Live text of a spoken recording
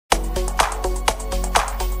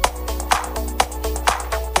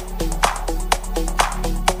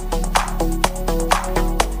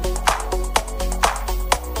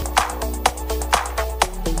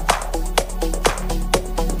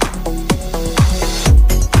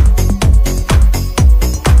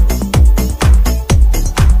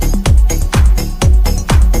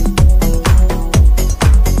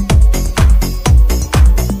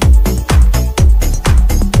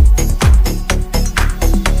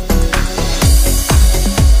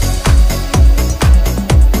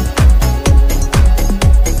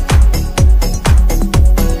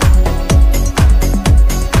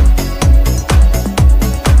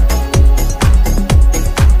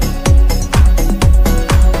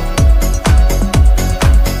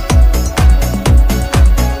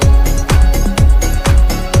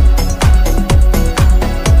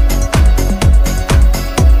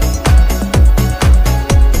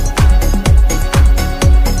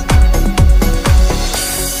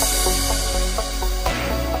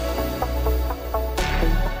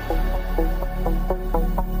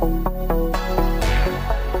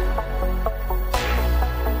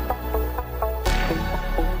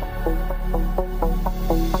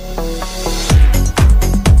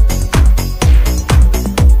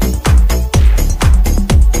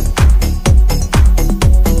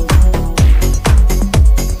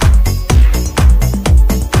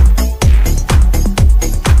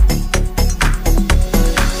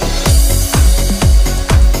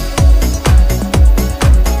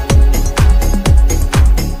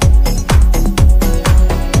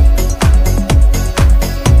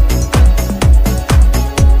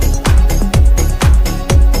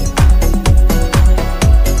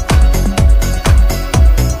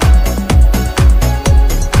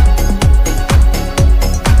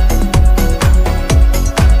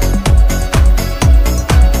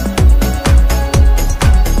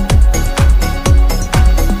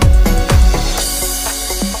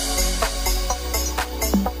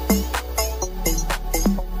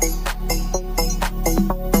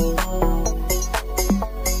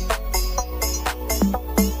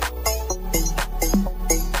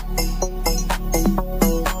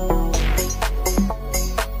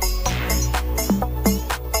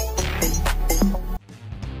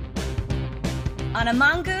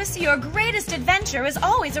Your greatest adventure is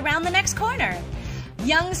always around the next corner.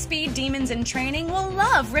 Young speed demons in training will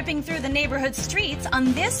love ripping through the neighborhood streets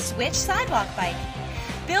on this Switch sidewalk bike.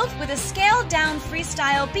 Built with a scaled-down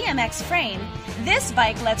freestyle BMX frame, this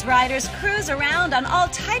bike lets riders cruise around on all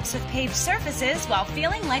types of paved surfaces while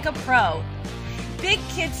feeling like a pro. Big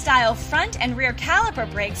kid-style front and rear caliper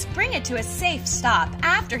brakes bring it to a safe stop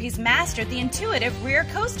after he's mastered the intuitive rear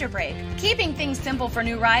coaster brake. Keeping things simple for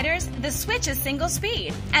new riders, the Switch is single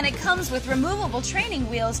speed, and it comes with removable training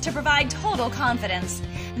wheels to provide total confidence.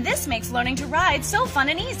 This makes learning to ride so fun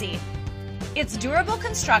and easy. Its durable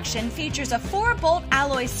construction features a 4-bolt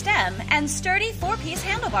alloy stem and sturdy 4-piece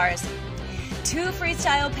handlebars. 2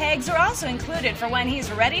 freestyle pegs are also included for when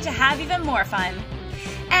he's ready to have even more fun.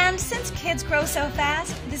 And since kids grow so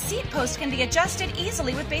fast, the seat post can be adjusted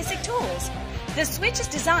easily with basic tools. The Switch is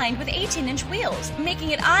designed with 18-inch wheels,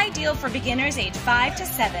 making it ideal for beginners age 5 to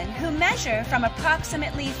 7 who measure from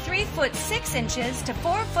approximately 3 foot 6 inches to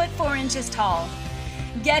 4 foot 4 inches tall.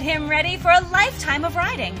 Get him ready for a lifetime of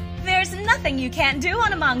riding. There's nothing you can't do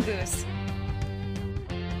on a mongoose.